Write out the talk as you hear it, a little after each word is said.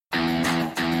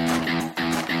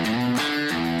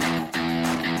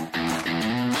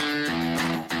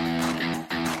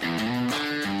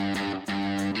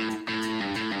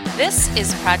This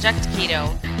is Project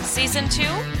Keto, Season 2,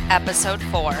 Episode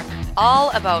 4, all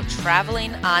about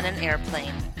traveling on an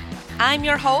airplane. I'm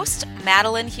your host,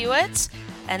 Madeline Hewitt,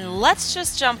 and let's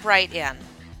just jump right in.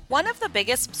 One of the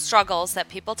biggest struggles that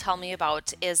people tell me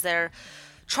about is their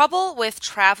trouble with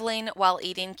traveling while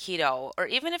eating keto, or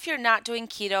even if you're not doing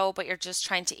keto but you're just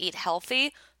trying to eat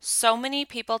healthy. So many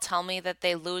people tell me that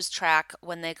they lose track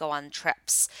when they go on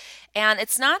trips. And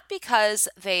it's not because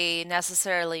they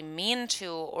necessarily mean to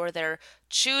or they're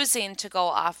choosing to go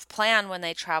off plan when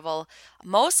they travel.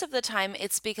 Most of the time,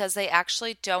 it's because they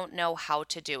actually don't know how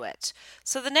to do it.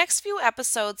 So the next few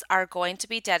episodes are going to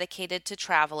be dedicated to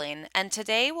traveling. And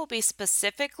today will be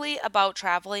specifically about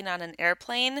traveling on an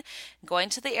airplane, going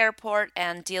to the airport,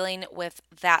 and dealing with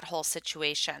that whole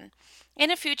situation. In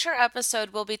a future episode,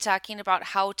 we'll be talking about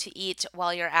how to eat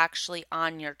while you're actually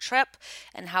on your trip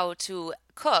and how to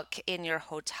cook in your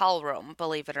hotel room,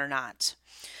 believe it or not.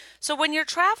 So, when you're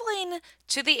traveling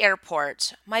to the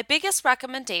airport, my biggest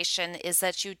recommendation is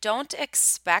that you don't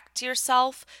expect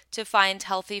yourself to find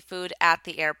healthy food at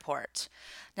the airport.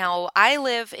 Now, I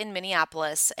live in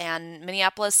Minneapolis, and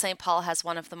Minneapolis St. Paul has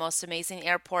one of the most amazing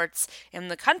airports in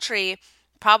the country.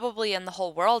 Probably in the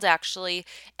whole world, actually.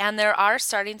 And there are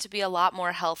starting to be a lot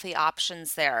more healthy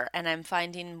options there. And I'm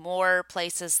finding more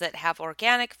places that have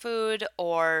organic food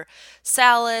or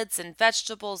salads and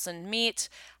vegetables and meat.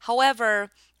 However,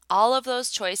 all of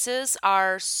those choices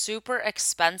are super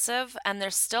expensive and they're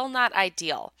still not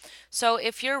ideal. So,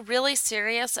 if you're really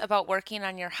serious about working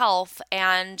on your health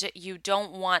and you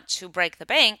don't want to break the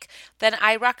bank, then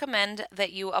I recommend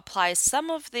that you apply some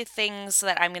of the things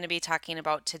that I'm going to be talking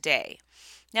about today.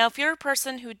 Now, if you're a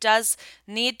person who does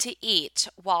need to eat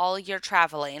while you're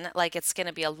traveling, like it's going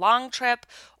to be a long trip,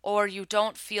 or you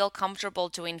don't feel comfortable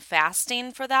doing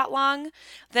fasting for that long,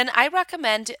 then I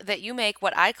recommend that you make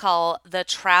what I call the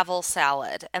travel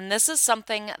salad. And this is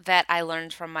something that I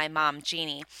learned from my mom,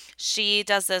 Jeannie. She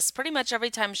does this pretty much every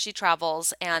time she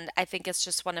travels, and I think it's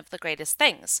just one of the greatest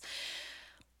things.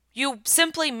 You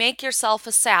simply make yourself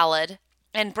a salad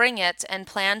and bring it and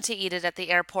plan to eat it at the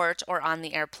airport or on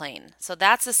the airplane. So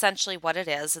that's essentially what it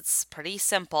is. It's pretty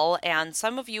simple, and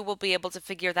some of you will be able to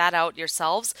figure that out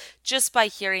yourselves just by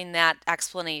hearing that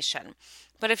explanation.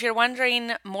 But if you're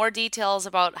wondering more details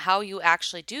about how you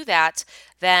actually do that,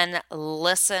 then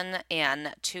listen in,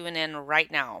 tune in right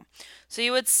now. So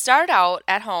you would start out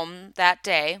at home that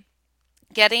day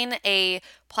getting a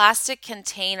plastic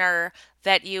container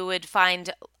that you would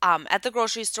find at the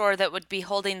grocery store that would be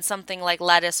holding something like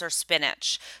lettuce or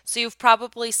spinach. So you've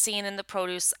probably seen in the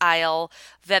produce aisle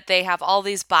that they have all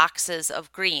these boxes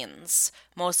of greens.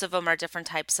 Most of them are different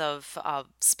types of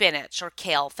spinach or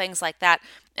kale, things like that.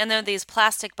 And they're these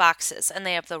plastic boxes, and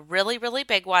they have the really, really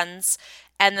big ones,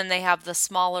 and then they have the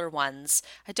smaller ones.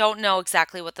 I don't know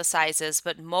exactly what the size is,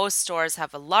 but most stores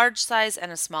have a large size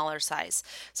and a smaller size.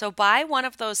 So buy one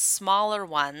of those smaller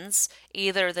ones,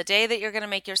 either the day that you're going to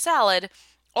make your salad,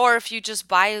 or if you just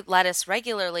buy lettuce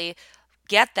regularly,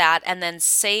 get that and then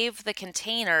save the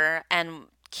container and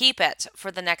keep it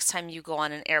for the next time you go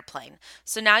on an airplane.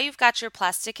 So now you've got your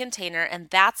plastic container, and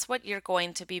that's what you're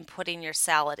going to be putting your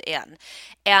salad in.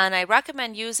 And I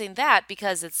recommend using that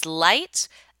because it's light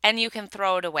and you can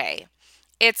throw it away.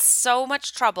 It's so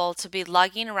much trouble to be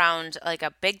lugging around like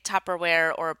a big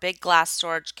Tupperware or a big glass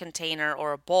storage container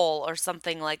or a bowl or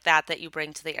something like that that you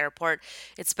bring to the airport.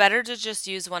 It's better to just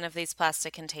use one of these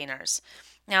plastic containers.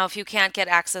 Now, if you can't get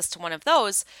access to one of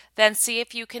those, then see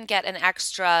if you can get an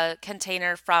extra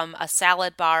container from a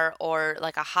salad bar or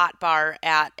like a hot bar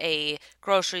at a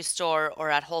grocery store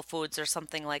or at Whole Foods or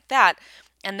something like that.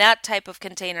 And that type of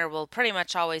container will pretty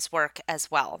much always work as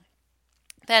well.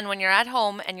 Then, when you're at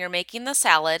home and you're making the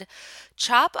salad,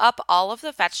 chop up all of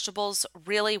the vegetables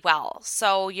really well.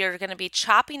 So, you're going to be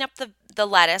chopping up the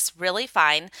lettuce really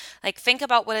fine. Like, think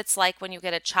about what it's like when you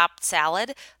get a chopped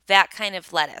salad, that kind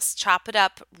of lettuce. Chop it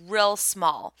up real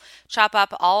small. Chop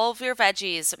up all of your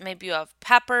veggies. Maybe you have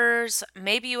peppers,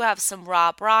 maybe you have some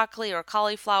raw broccoli or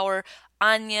cauliflower,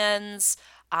 onions,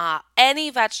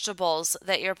 any vegetables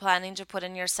that you're planning to put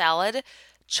in your salad,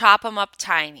 chop them up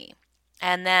tiny.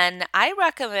 And then I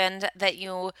recommend that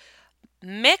you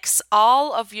mix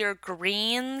all of your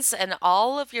greens and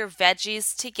all of your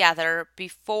veggies together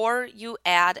before you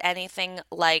add anything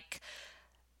like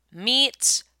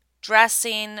meat,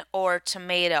 dressing, or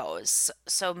tomatoes.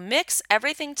 So mix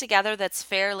everything together that's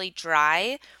fairly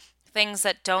dry, things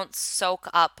that don't soak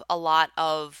up a lot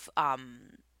of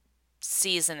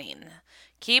seasoning.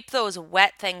 Keep those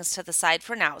wet things to the side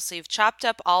for now. So you've chopped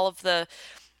up all of the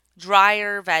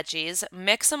drier veggies,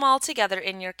 mix them all together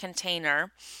in your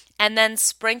container, and then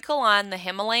sprinkle on the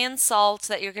Himalayan salt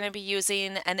that you're going to be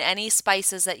using and any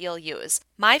spices that you'll use.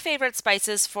 My favorite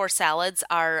spices for salads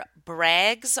are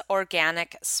Bragg's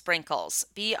Organic Sprinkles,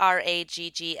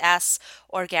 Braggs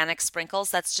Organic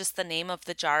Sprinkles. That's just the name of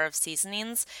the jar of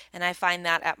seasonings, and I find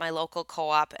that at my local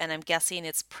co-op, and I'm guessing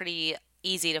it's pretty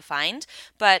easy to find,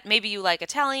 but maybe you like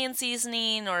Italian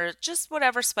seasoning or just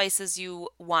whatever spices you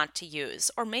want to use.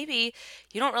 Or maybe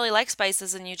you don't really like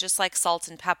spices and you just like salt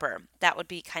and pepper. That would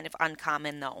be kind of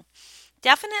uncommon though.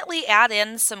 Definitely add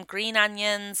in some green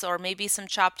onions or maybe some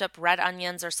chopped up red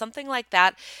onions or something like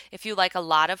that if you like a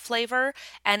lot of flavor,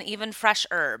 and even fresh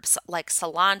herbs like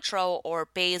cilantro or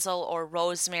basil or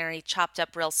rosemary chopped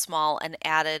up real small and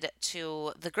added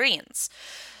to the greens.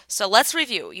 So let's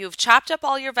review. You've chopped up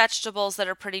all your vegetables that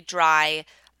are pretty dry,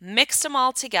 mixed them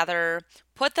all together,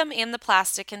 put them in the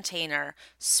plastic container,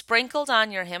 sprinkled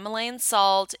on your Himalayan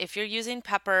salt if you're using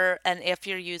pepper, and if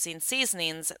you're using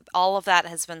seasonings, all of that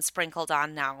has been sprinkled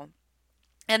on now.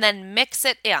 And then mix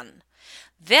it in.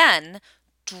 Then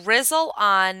drizzle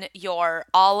on your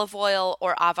olive oil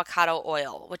or avocado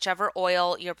oil, whichever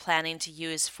oil you're planning to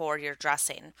use for your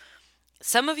dressing.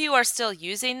 Some of you are still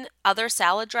using other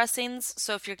salad dressings,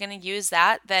 so if you're going to use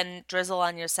that, then drizzle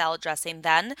on your salad dressing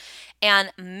then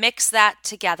and mix that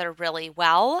together really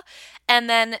well and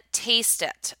then taste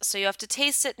it. So you have to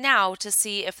taste it now to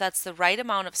see if that's the right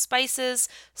amount of spices,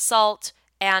 salt,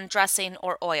 and dressing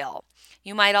or oil.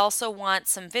 You might also want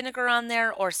some vinegar on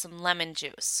there or some lemon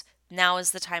juice. Now is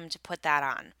the time to put that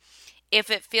on. If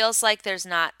it feels like there's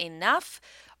not enough,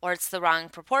 or it's the wrong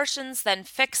proportions, then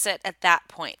fix it at that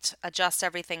point. Adjust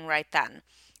everything right then.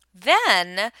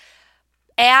 Then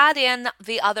add in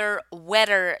the other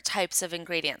wetter types of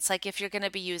ingredients. Like if you're going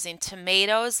to be using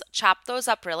tomatoes, chop those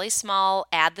up really small,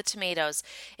 add the tomatoes.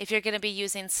 If you're going to be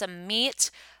using some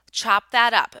meat, chop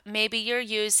that up. Maybe you're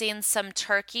using some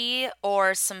turkey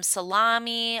or some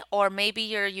salami, or maybe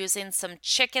you're using some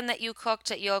chicken that you cooked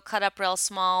that you'll cut up real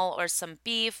small, or some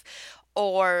beef,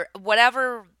 or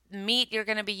whatever meat you're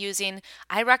going to be using.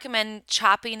 I recommend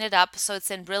chopping it up so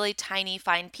it's in really tiny,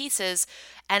 fine pieces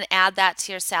and add that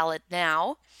to your salad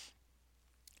now.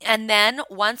 And then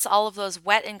once all of those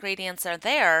wet ingredients are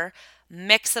there,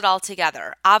 mix it all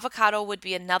together. Avocado would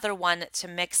be another one to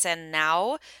mix in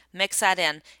now. Mix that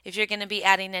in. If you're going to be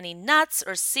adding any nuts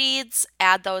or seeds,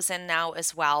 add those in now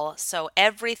as well. So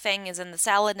everything is in the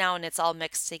salad now and it's all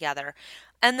mixed together.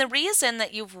 And the reason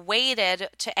that you've waited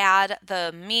to add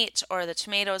the meat or the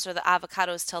tomatoes or the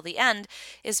avocados till the end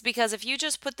is because if you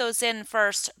just put those in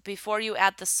first before you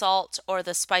add the salt or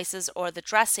the spices or the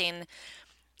dressing,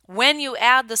 when you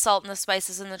add the salt and the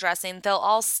spices and the dressing, they'll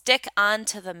all stick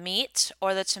onto the meat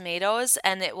or the tomatoes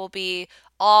and it will be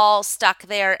all stuck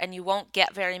there and you won't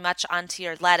get very much onto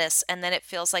your lettuce. And then it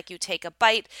feels like you take a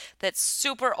bite that's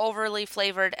super overly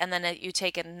flavored and then you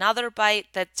take another bite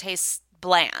that tastes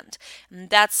bland.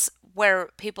 And that's where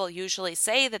people usually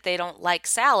say that they don't like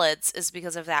salads is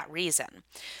because of that reason.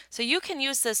 So you can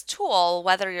use this tool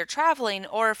whether you're traveling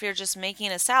or if you're just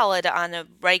making a salad on a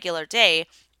regular day.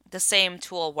 The same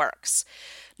tool works.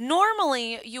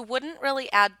 Normally, you wouldn't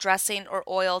really add dressing or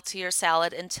oil to your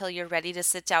salad until you're ready to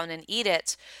sit down and eat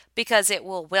it because it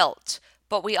will wilt.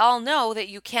 But we all know that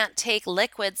you can't take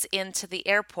liquids into the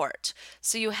airport.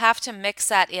 So you have to mix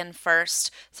that in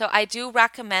first. So I do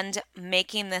recommend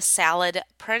making this salad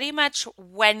pretty much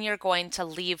when you're going to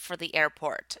leave for the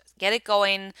airport. Get it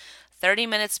going 30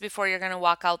 minutes before you're going to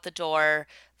walk out the door.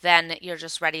 Then you're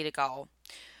just ready to go.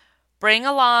 Bring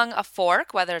along a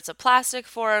fork, whether it's a plastic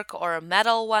fork or a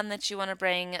metal one that you want to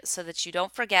bring so that you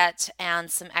don't forget,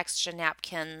 and some extra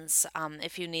napkins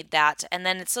if you need that. And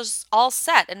then it's just all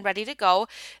set and ready to go.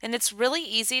 And it's really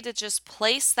easy to just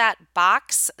place that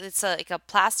box, it's like a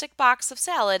plastic box of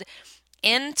salad,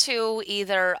 into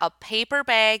either a paper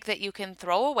bag that you can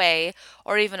throw away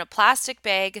or even a plastic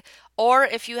bag, or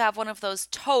if you have one of those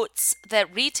totes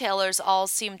that retailers all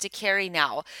seem to carry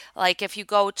now. Like if you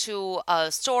go to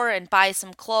a store and buy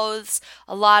some clothes,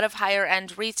 a lot of higher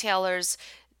end retailers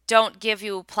don't give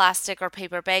you plastic or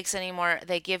paper bags anymore.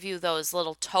 They give you those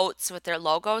little totes with their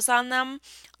logos on them.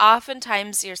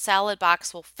 Oftentimes your salad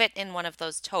box will fit in one of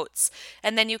those totes.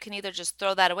 And then you can either just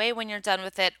throw that away when you're done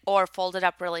with it or fold it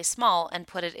up really small and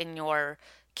put it in your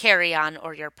carry-on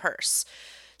or your purse.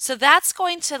 So that's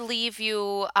going to leave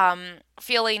you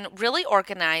feeling really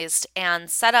organized and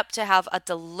set up to have a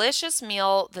delicious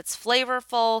meal that's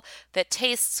flavorful, that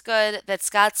tastes good, that's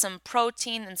got some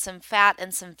protein and some fat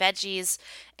and some veggies,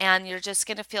 and you're just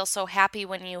going to feel so happy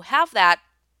when you have that.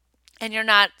 and you're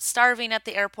not starving at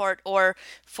the airport or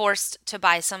forced to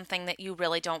buy something that you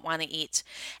really don't want to eat.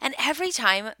 And every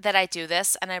time that I do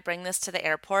this and I bring this to the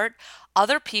airport,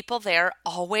 other people there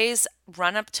always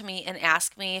run up to me and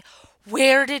ask me,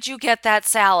 "Where did you get that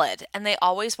salad?" And they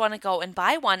always want to go and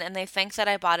buy one, and they think that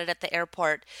I bought it at the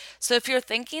airport. So if you're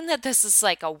thinking that this is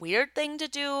like a weird thing to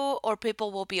do, or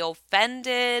people will be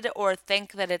offended or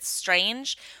think that it's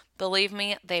strange, believe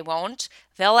me, they won't.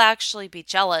 They'll actually be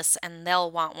jealous and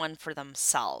they'll want one for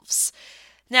themselves.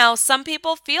 Now, some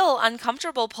people feel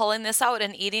uncomfortable pulling this out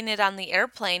and eating it on the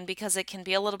airplane because it can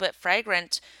be a little bit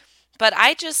fragrant. But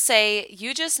I just say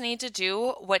you just need to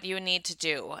do what you need to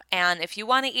do. And if you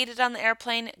want to eat it on the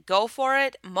airplane, go for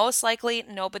it. Most likely,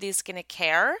 nobody's going to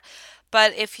care.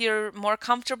 But if you're more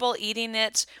comfortable eating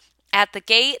it at the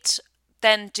gate,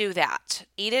 then do that.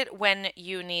 Eat it when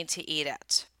you need to eat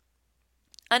it.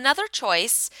 Another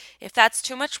choice, if that's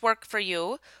too much work for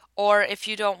you, or if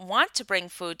you don't want to bring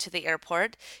food to the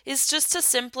airport, is just to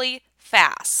simply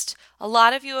fast. A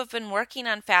lot of you have been working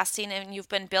on fasting and you've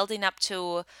been building up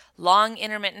to long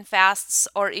intermittent fasts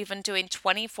or even doing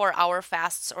 24-hour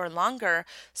fasts or longer.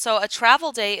 So a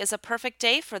travel day is a perfect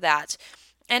day for that.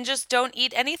 And just don't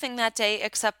eat anything that day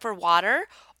except for water,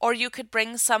 or you could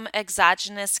bring some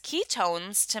exogenous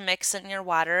ketones to mix in your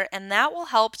water, and that will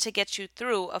help to get you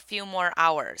through a few more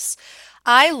hours.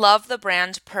 I love the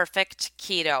brand Perfect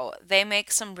Keto. They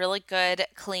make some really good,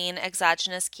 clean,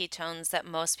 exogenous ketones that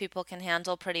most people can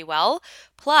handle pretty well.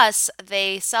 Plus,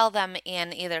 they sell them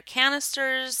in either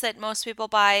canisters that most people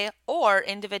buy or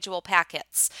individual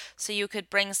packets. So you could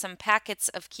bring some packets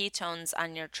of ketones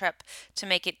on your trip to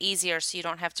make it easier so you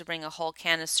don't have to bring a whole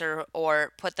canister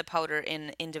or put the powder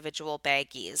in individual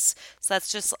baggies. So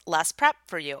that's just less prep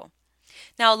for you.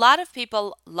 Now, a lot of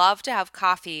people love to have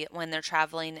coffee when they're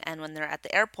traveling and when they're at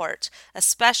the airport,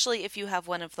 especially if you have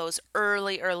one of those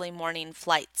early morning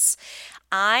flights.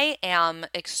 I am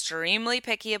extremely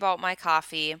picky about my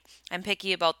coffee. I'm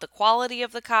picky about the quality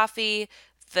of the coffee,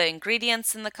 the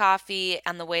ingredients in the coffee,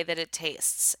 and the way that it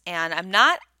tastes. And I'm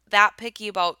not that picky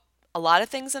about a lot of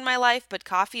things in my life, but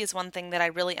coffee is one thing that I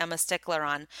really am a stickler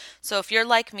on. So if you're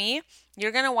like me,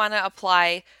 you're going to want to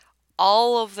apply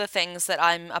all of the things that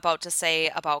I'm about to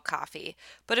say about coffee.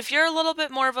 But if you're a little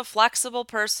bit more of a flexible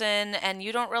person and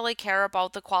you don't really care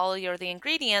about the quality or the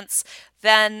ingredients,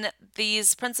 then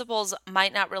these principles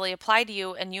might not really apply to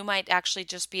you, and you might actually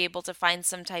just be able to find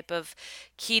some type of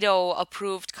keto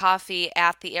approved coffee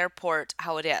at the airport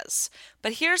how it is.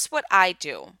 But here's what I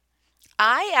do.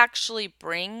 I actually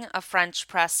bring a French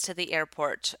press to the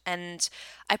airport, and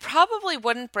I probably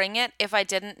wouldn't bring it if I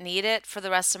didn't need it for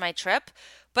the rest of my trip,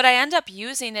 but I end up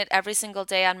using it every single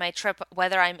day on my trip,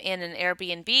 whether I'm in an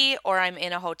Airbnb or I'm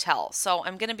in a hotel. So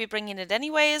I'm going to be bringing it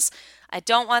anyways. I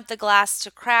don't want the glass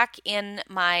to crack in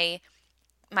my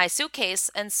suitcase,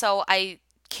 and so I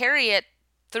carry it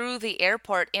through the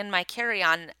airport in my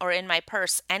carry-on or in my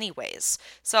purse anyways.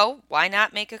 So why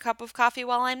not make a cup of coffee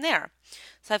while I'm there?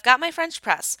 So I've got my French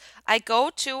press. I go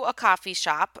to a coffee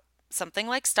shop, something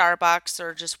like Starbucks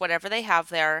or just whatever they have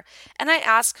there, and I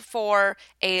ask for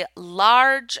a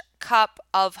large cup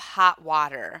of hot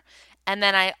water. And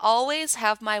then I always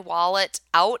have my wallet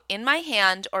out in my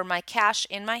hand or my cash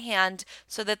in my hand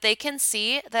so that they can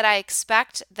see that I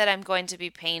expect that I'm going to be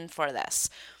paying for this.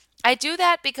 I do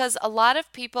that because a lot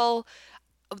of people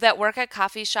that work at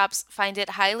coffee shops find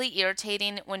it highly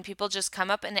irritating when people just come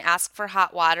up and ask for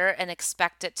hot water and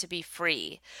expect it to be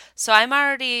free. So I'm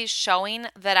already showing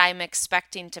that I'm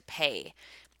expecting to pay.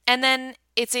 And then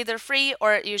it's either free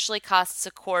or it usually costs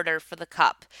a quarter for the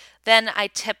cup. Then I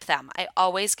tip them. I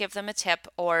always give them a tip,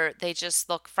 or they just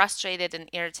look frustrated and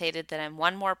irritated that I'm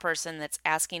one more person that's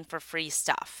asking for free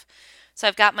stuff. So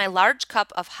I've got my large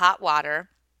cup of hot water.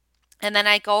 And then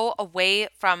I go away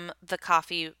from the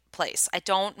coffee place. I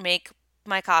don't make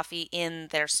my coffee in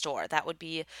their store. That would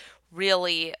be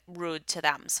really rude to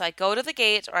them. So I go to the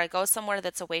gate or I go somewhere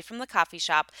that's away from the coffee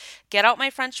shop, get out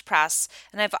my French press,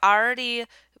 and I've already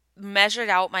measured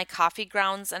out my coffee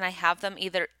grounds and I have them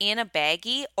either in a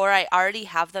baggie or I already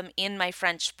have them in my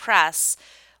French press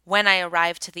when I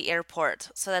arrive to the airport.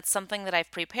 So that's something that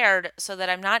I've prepared so that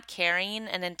I'm not carrying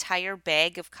an entire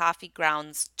bag of coffee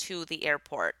grounds to the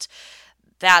airport.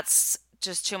 That's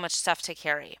just too much stuff to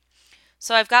carry.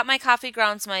 So I've got my coffee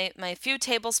grounds, my few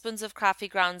tablespoons of coffee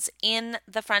grounds in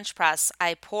the French press.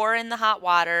 I pour in the hot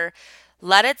water,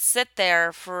 let it sit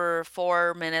there for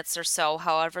 4 minutes or so,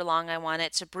 however long I want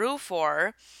it to brew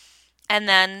for, and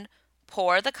then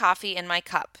pour the coffee in my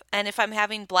cup. And if I'm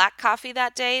having black coffee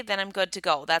that day, then I'm good to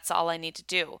go. That's all I need to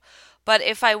do. But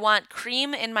if I want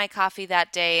cream in my coffee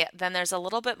that day, then there's a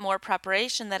little bit more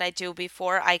preparation that I do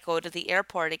before I go to the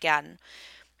airport again.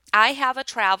 I have a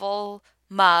travel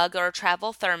mug or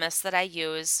travel thermos that I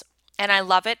use, and I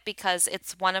love it because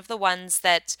it's one of the ones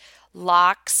that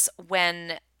locks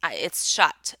when it's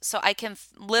shut. So I can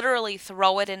literally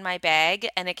throw it in my bag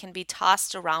and it can be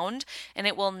tossed around and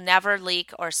it will never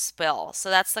leak or spill. So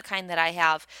that's the kind that I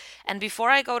have. And before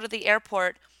I go to the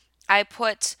airport, I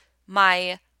put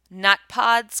my Nut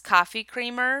Pods coffee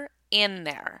creamer in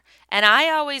there. And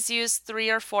I always use 3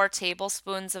 or 4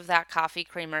 tablespoons of that coffee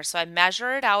creamer. So I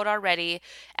measure it out already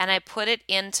and I put it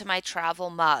into my travel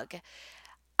mug.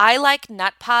 I like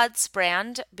Nut Pods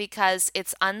brand because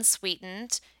it's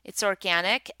unsweetened, it's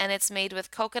organic, and it's made with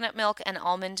coconut milk and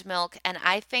almond milk. And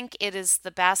I think it is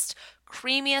the best,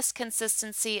 creamiest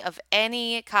consistency of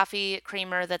any coffee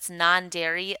creamer that's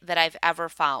non-dairy that I've ever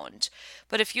found.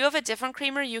 But if you have a different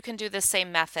creamer, you can do the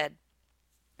same method.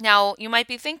 Now, you might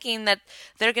be thinking that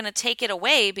they're going to take it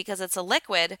away because it's a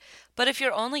liquid, but if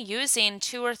you're only using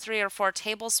 2 or 3 or 4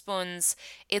 tablespoons,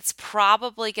 it's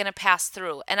probably going to pass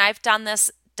through. And I've done this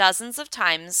dozens of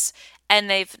times, and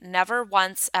they've never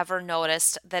once ever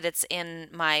noticed that it's in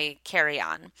my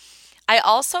carry-on. I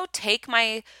also take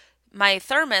my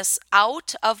thermos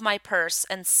out of my purse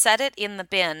and set it in the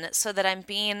bin so that I'm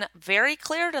being very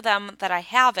clear to them that I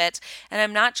have it and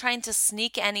I'm not trying to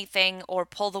sneak anything or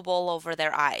pull the wool over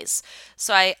their eyes.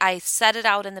 So I set it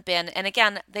out in the bin, and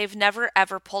again, they've never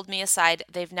ever pulled me aside.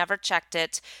 They've never checked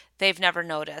it. They've never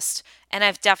noticed. And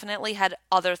I've definitely had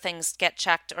other things get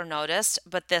checked or noticed,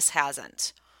 but this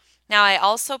hasn't. Now, I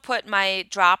also put my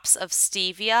drops of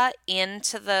stevia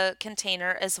into the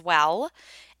container as well.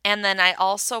 And then I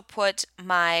also put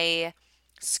my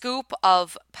scoop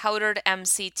of powdered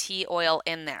MCT oil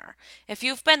in there. If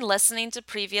you've been listening to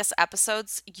previous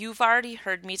episodes, you've already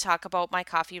heard me talk about my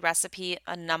coffee recipe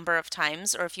a number of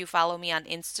times, or if you follow me on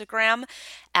Instagram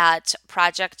at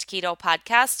Project Keto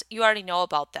Podcast, you already know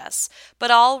about this.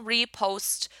 But I'll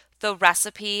repost the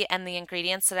recipe and the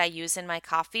ingredients that I use in my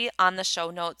coffee on the show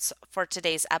notes for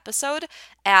today's episode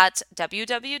at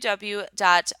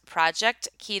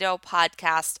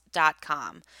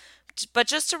www.projectketopodcast.com. But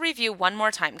just to review one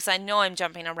more time, because I know I'm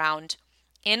jumping around,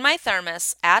 in my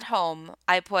thermos at home,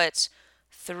 I put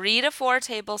 3 to 4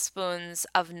 tablespoons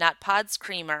of Nut Pods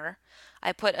creamer.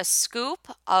 I put a scoop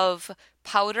of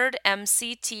powdered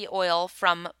MCT oil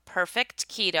from Perfect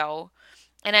Keto,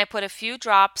 and I put a few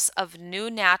drops of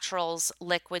New Naturals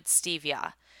liquid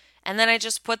stevia. And then I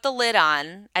just put the lid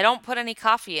on. I don't put any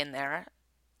coffee in there.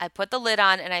 I put the lid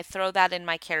on and I throw that in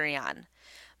my carry-on.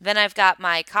 Then I've got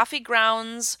my coffee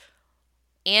grounds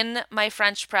in my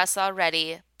French press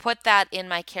already. Put that in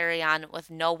my carry-on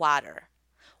with no water.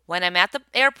 When I'm at the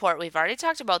airport, we've already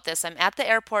talked about this. I'm at the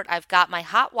airport. I've got my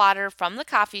hot water from the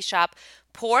coffee shop.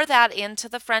 Pour that into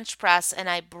the French press and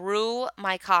I brew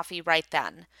my coffee right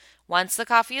then. Once the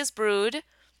coffee is brewed,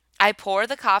 I pour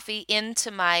the coffee into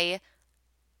my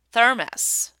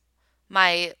thermos,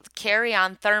 my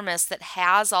carry-on thermos that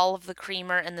has all of the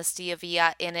creamer and the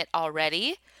stevia in it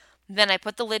already. Then I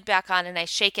put the lid back on and I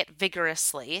shake it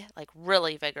vigorously, like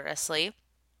really vigorously.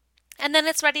 And then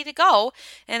it's ready to go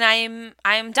and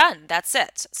I'm done. That's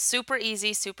it. Super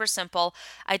easy, super simple.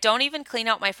 I don't even clean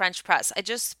out my French press. I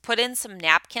just put in some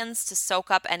napkins to soak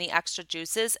up any extra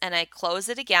juices and I close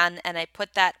it again and I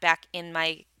put that back in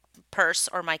my purse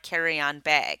or my carry-on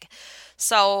bag.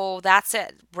 So that's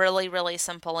it. Really, really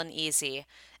simple and easy.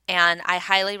 And I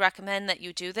highly recommend that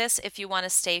you do this if you want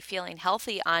to stay feeling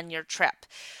healthy on your trip.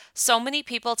 So many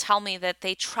people tell me that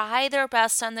they try their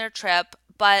best on their trip,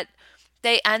 but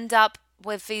they end up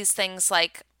with these things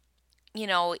like,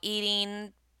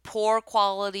 eating poor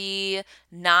quality,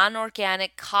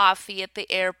 non-organic coffee at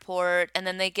the airport, and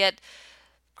then they get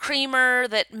creamer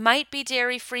that might be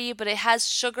dairy free, but it has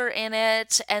sugar in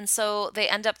it. And so they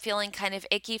end up feeling kind of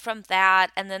icky from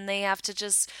that. And then they have to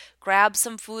just grab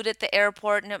some food at the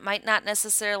airport and it might not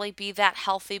necessarily be that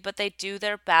healthy, but they do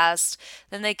their best.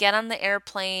 Then they get on the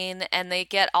airplane and they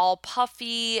get all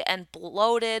puffy and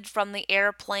bloated from the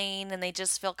airplane and they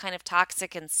just feel kind of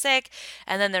toxic and sick.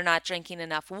 And then they're not drinking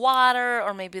enough water,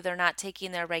 or maybe they're not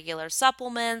taking their regular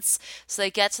supplements. So they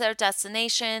get to their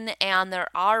destination and they're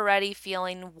already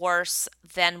feeling even worse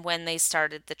than when they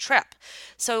started the trip.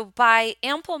 So, by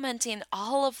implementing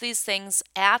all of these things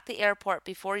at the airport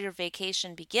before your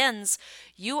vacation begins,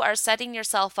 you are setting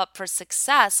yourself up for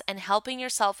success and helping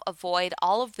yourself avoid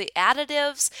all of the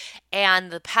additives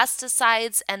and the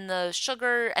pesticides and the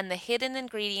sugar and the hidden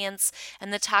ingredients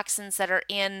and the toxins that are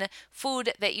in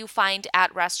food that you find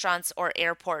at restaurants or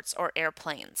airports or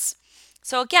airplanes.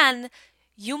 So, again,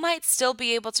 you might still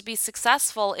be able to be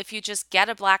successful if you just get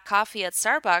a black coffee at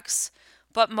Starbucks,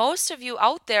 but most of you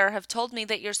out there have told me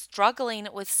that you're struggling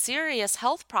with serious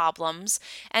health problems,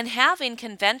 and having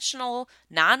conventional,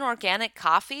 non organic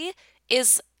coffee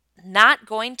is not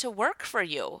going to work for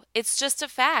you. It's just a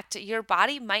fact. Your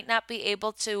body might not be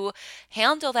able to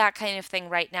handle that kind of thing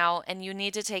right now, and you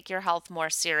need to take your health more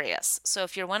serious. So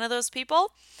if you're one of those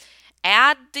people,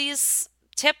 add these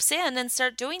tips in and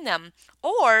start doing them,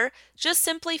 or just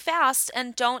simply fast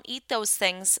and don't eat those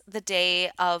things the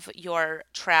day of your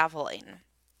traveling.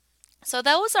 So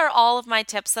those are all of my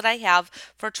tips that I have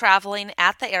for traveling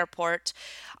at the airport.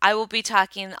 I will be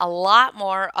talking a lot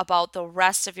more about the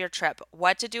rest of your trip,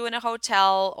 what to do in a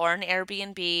hotel or an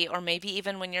Airbnb, or maybe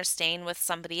even when you're staying with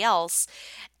somebody else,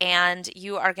 and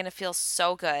you are going to feel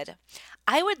so good.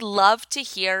 I would love to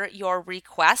hear your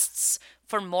requests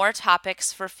for more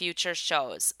topics for future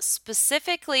shows,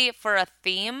 specifically for a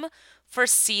theme for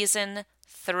season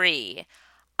 3.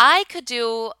 I could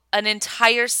do an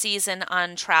entire season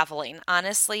on traveling.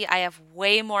 Honestly, I have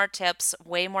way more tips,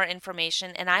 way more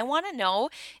information, and I want to know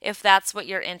if that's what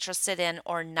you're interested in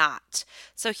or not.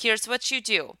 So here's what you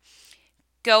do.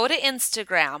 Go to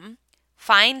Instagram,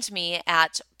 find me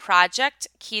at Project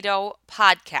Keto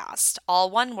Podcast,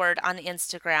 all one word on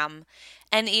Instagram,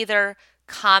 and either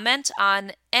comment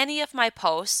on any of my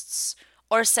posts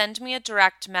or send me a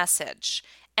direct message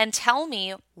and tell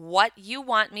me what you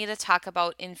want me to talk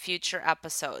about in future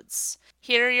episodes.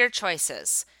 Here are your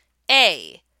choices.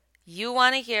 A, you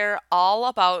want to hear all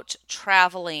about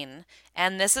traveling,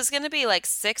 and this is going to be like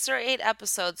 6 or 8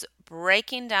 episodes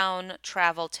breaking down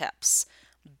travel tips.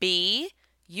 B,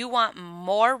 you want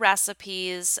more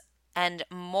recipes and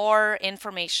more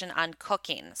information on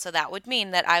cooking. So that would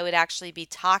mean that I would actually be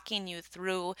talking you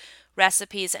through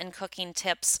recipes and cooking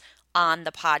tips on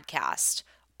the podcast.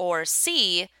 Or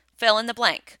C, fill in the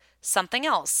blank, something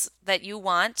else that you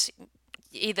want,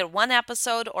 either one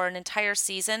episode or an entire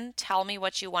season. Tell me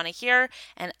what you want to hear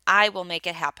and I will make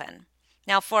it happen.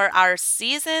 Now for our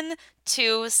season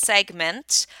 2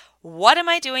 segment, what am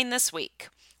I doing this week?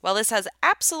 Well, this has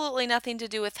absolutely nothing to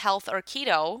do with health or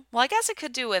keto. Well, I guess it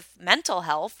could do with mental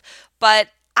health, but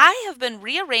I have been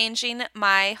rearranging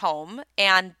my home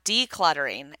and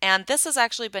decluttering, and this has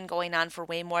actually been going on for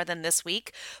way more than this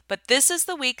week, but this is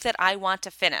the week that I want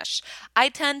to finish. I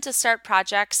tend to start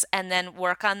projects and then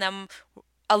work on them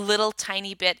a little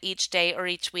tiny bit each day or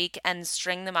each week and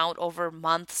string them out over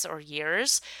months or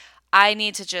years. I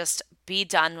need to just be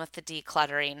done with the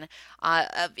decluttering.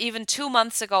 Even 2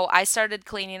 months ago, I started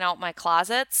cleaning out my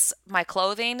closets, my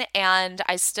clothing, and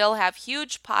I still have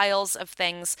huge piles of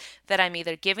things that I'm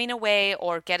either giving away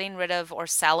or getting rid of or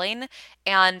selling.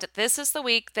 And this is the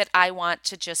week that I want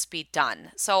to just be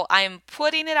done. So I'm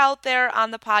putting it out there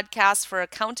on the podcast for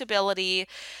accountability.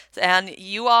 And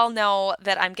you all know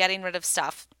that I'm getting rid of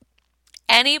stuff.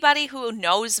 Anybody who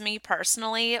knows me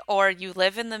personally, or you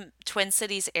live in the Twin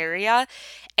Cities area,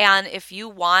 and if you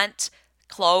want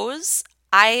clothes,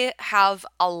 I have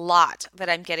a lot that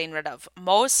I'm getting rid of.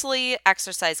 Mostly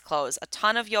exercise clothes, a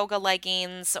ton of yoga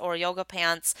leggings or yoga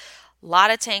pants, a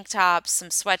lot of tank tops, some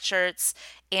sweatshirts,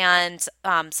 and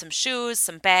some shoes,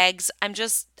 some bags.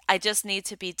 I just need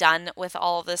to be done with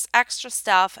all of this extra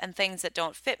stuff and things that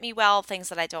don't fit me well, things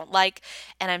that I don't like,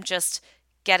 and I'm just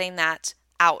getting that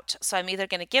out. So I'm either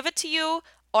going to give it to you,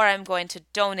 or I'm going to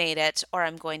donate it, or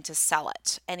I'm going to sell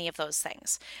it, any of those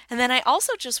things. And then I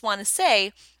also just want to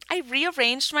say, I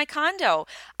rearranged my condo.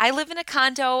 I live in a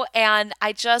condo and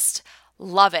I just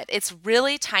love it. It's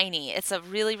really tiny. It's a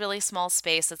really, really small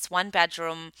space. It's 1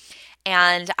 bedroom.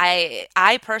 And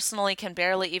I personally can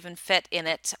barely even fit in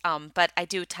it, but I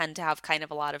do tend to have kind of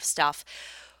a lot of stuff.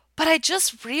 But I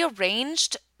just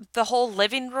rearranged the whole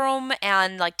living room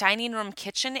and like dining room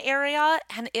kitchen area,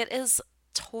 and it has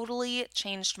totally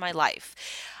changed my life.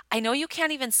 I know you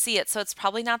can't even see it, so it's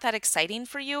probably not that exciting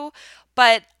for you,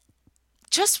 but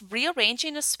just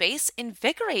rearranging a space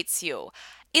invigorates you.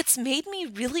 it's made me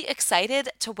really excited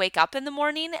to wake up in the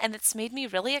morning, and it's made me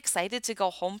really excited to go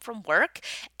home from work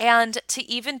and to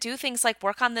even do things like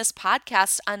work on this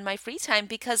podcast on my free time,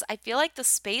 because I feel like the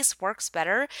space works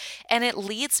better and it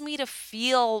leads me to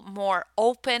feel more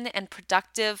open and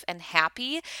productive and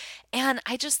happy. And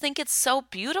I just think it's so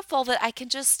beautiful that I can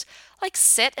just like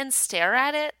sit and stare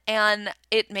at it, and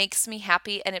it makes me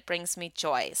happy and it brings me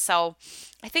joy. So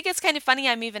I think it's kind of funny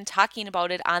I'm even talking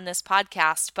about it on this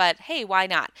podcast, but hey, why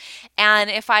not? And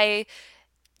if I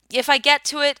get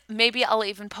to it, maybe I'll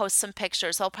even post some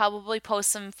pictures. I'll probably post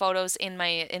some photos in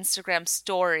my Instagram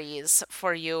stories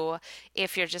for you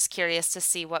if you're just curious to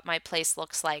see what my place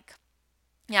looks like.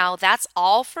 Now, that's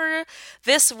all for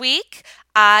this week.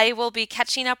 I will be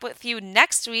catching up with you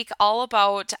next week all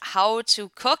about how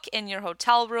to cook in your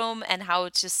hotel room and how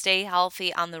to stay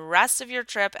healthy on the rest of your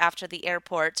trip after the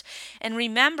airport. And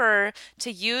remember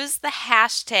to use the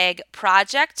hashtag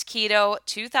Project Keto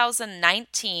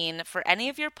 2019 for any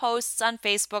of your posts on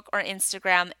Facebook or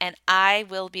Instagram, and I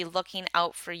will be looking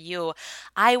out for you.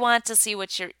 I want to see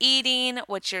what you're eating,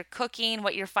 what you're cooking,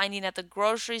 what you're finding at the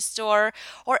grocery store,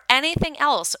 or anything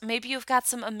else. Maybe you've got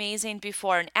some amazing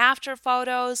before and after photos.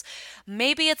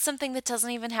 Maybe it's something that doesn't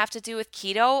even have to do with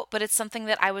keto, but it's something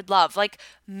that I would love. Like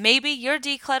maybe you're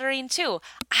decluttering too.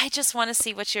 I just want to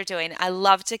see what you're doing. I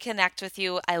love to connect with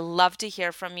you. I love to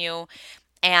hear from you.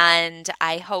 And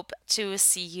I hope to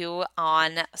see you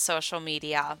on social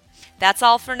media. That's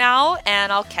all for now,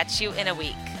 and I'll catch you in a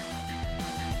week.